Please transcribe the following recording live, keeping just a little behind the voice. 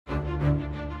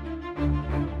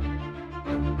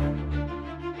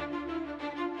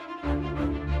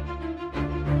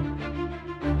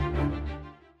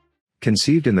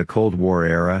Conceived in the Cold War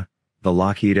era, the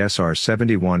Lockheed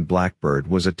SR-71 Blackbird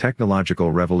was a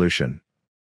technological revolution.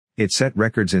 It set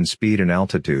records in speed and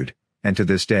altitude, and to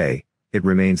this day, it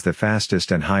remains the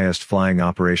fastest and highest flying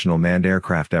operational manned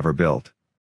aircraft ever built.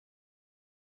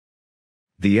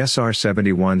 The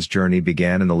SR-71's journey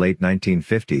began in the late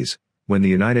 1950s, when the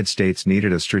United States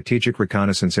needed a strategic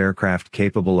reconnaissance aircraft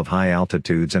capable of high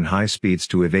altitudes and high speeds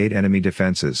to evade enemy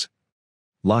defenses.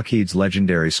 Lockheed's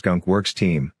legendary Skunk Works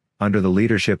team, under the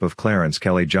leadership of Clarence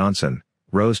Kelly Johnson,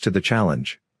 rose to the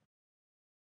challenge.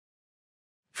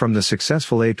 From the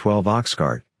successful A-12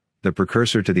 Oxcart, the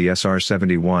precursor to the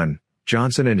SR-71,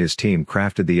 Johnson and his team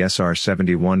crafted the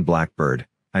SR-71 Blackbird,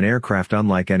 an aircraft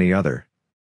unlike any other.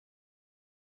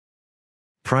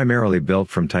 Primarily built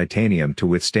from titanium to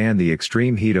withstand the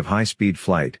extreme heat of high-speed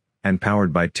flight, and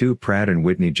powered by two Pratt &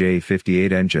 Whitney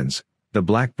J58 engines, the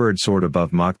Blackbird soared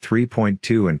above Mach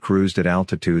 3.2 and cruised at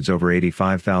altitudes over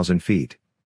 85,000 feet.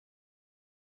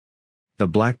 The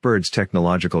Blackbird's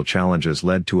technological challenges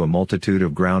led to a multitude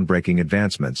of groundbreaking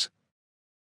advancements.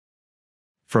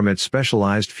 From its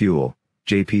specialized fuel,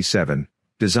 JP-7,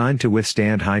 designed to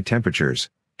withstand high temperatures,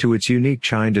 to its unique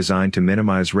chine designed to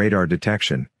minimize radar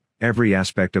detection, every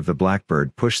aspect of the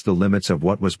Blackbird pushed the limits of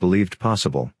what was believed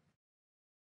possible.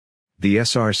 The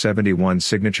SR-71's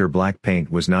signature black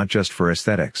paint was not just for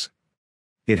aesthetics.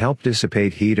 It helped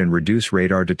dissipate heat and reduce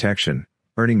radar detection,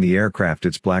 earning the aircraft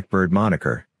its Blackbird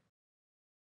moniker.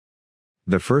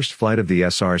 The first flight of the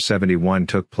SR-71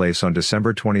 took place on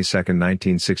December 22,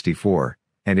 1964,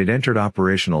 and it entered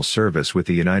operational service with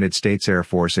the United States Air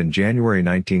Force in January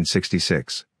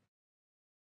 1966.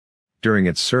 During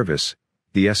its service,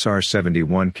 the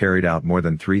SR-71 carried out more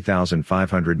than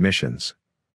 3,500 missions.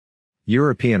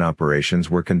 European operations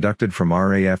were conducted from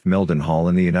RAF Mildenhall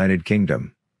in the United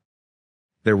Kingdom.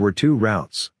 There were two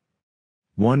routes.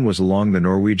 One was along the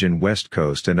Norwegian west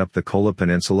coast and up the Kola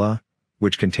Peninsula,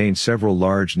 which contained several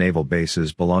large naval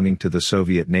bases belonging to the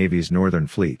Soviet Navy's Northern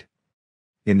Fleet.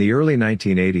 In the early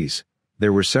 1980s,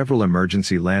 there were several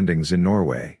emergency landings in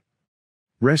Norway.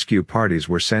 Rescue parties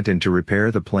were sent in to repair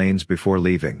the planes before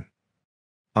leaving.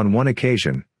 On one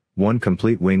occasion, one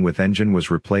complete wing with engine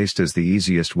was replaced as the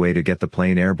easiest way to get the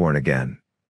plane airborne again.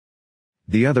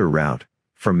 The other route,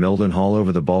 from Mildenhall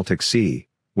over the Baltic Sea,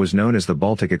 was known as the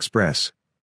Baltic Express.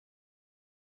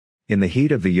 In the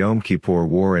heat of the Yom Kippur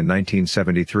War in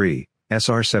 1973,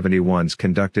 SR-71s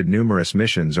conducted numerous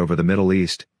missions over the Middle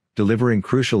East, delivering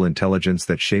crucial intelligence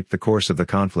that shaped the course of the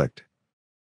conflict.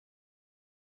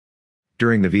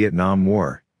 During the Vietnam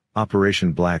War,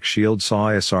 Operation Black Shield saw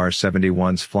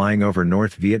SR-71s flying over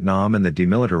North Vietnam and the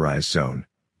demilitarized zone,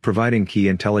 providing key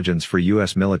intelligence for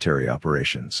U.S. military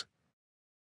operations.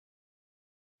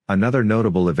 Another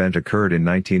notable event occurred in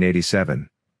 1987.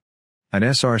 An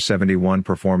SR-71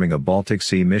 performing a Baltic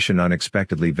Sea mission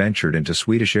unexpectedly ventured into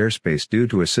Swedish airspace due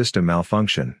to a system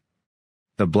malfunction.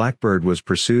 The Blackbird was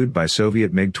pursued by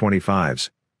Soviet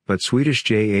MiG-25s, but Swedish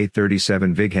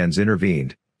JA-37 Viggens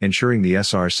intervened, ensuring the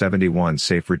SR-71's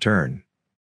safe return.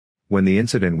 When the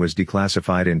incident was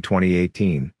declassified in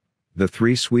 2018, the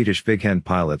three Swedish Viggen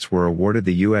pilots were awarded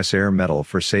the U.S. Air Medal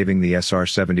for saving the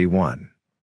SR-71.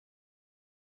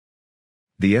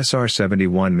 The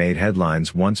SR-71 made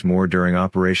headlines once more during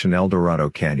Operation El Dorado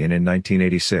Canyon in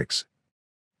 1986.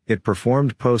 It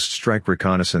performed post-strike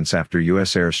reconnaissance after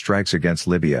U.S. air strikes against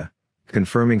Libya,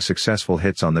 confirming successful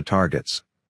hits on the targets.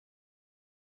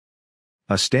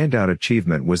 A standout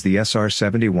achievement was the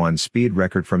SR-71 speed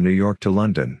record from New York to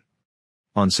London.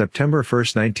 On September 1,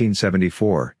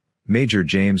 1974, Major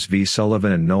James V.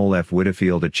 Sullivan and Noel F.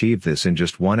 Whitfield achieved this in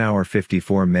just 1 hour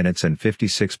 54 minutes and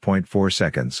 56.4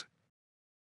 seconds.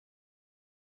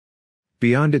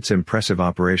 Beyond its impressive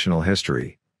operational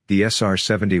history, the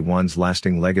SR-71's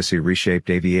lasting legacy reshaped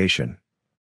aviation.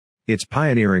 Its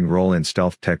pioneering role in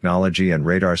stealth technology and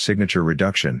radar signature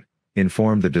reduction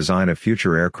informed the design of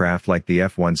future aircraft like the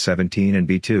F-117 and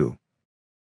B-2.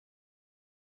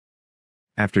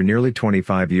 After nearly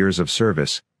 25 years of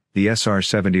service, the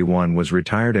SR-71 was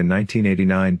retired in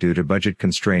 1989 due to budget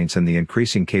constraints and the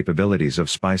increasing capabilities of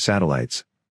spy satellites.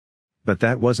 But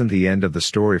that wasn't the end of the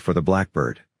story for the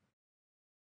Blackbird.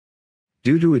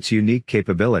 Due to its unique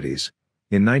capabilities,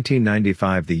 in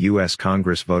 1995 the U.S.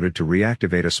 Congress voted to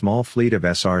reactivate a small fleet of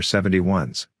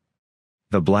SR-71s.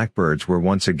 The Blackbirds were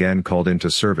once again called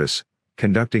into service,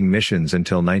 conducting missions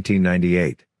until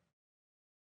 1998.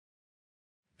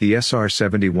 The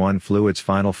SR-71 flew its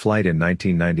final flight in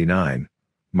 1999,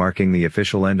 marking the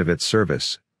official end of its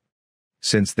service.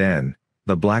 Since then,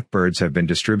 the Blackbirds have been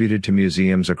distributed to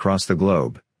museums across the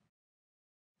globe.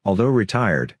 Although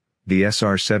retired, the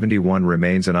SR-71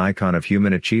 remains an icon of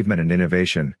human achievement and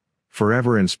innovation,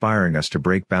 forever inspiring us to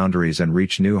break boundaries and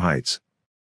reach new heights.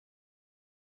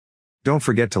 Don't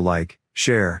forget to like,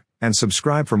 share, and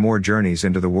subscribe for more journeys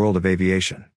into the world of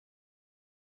aviation.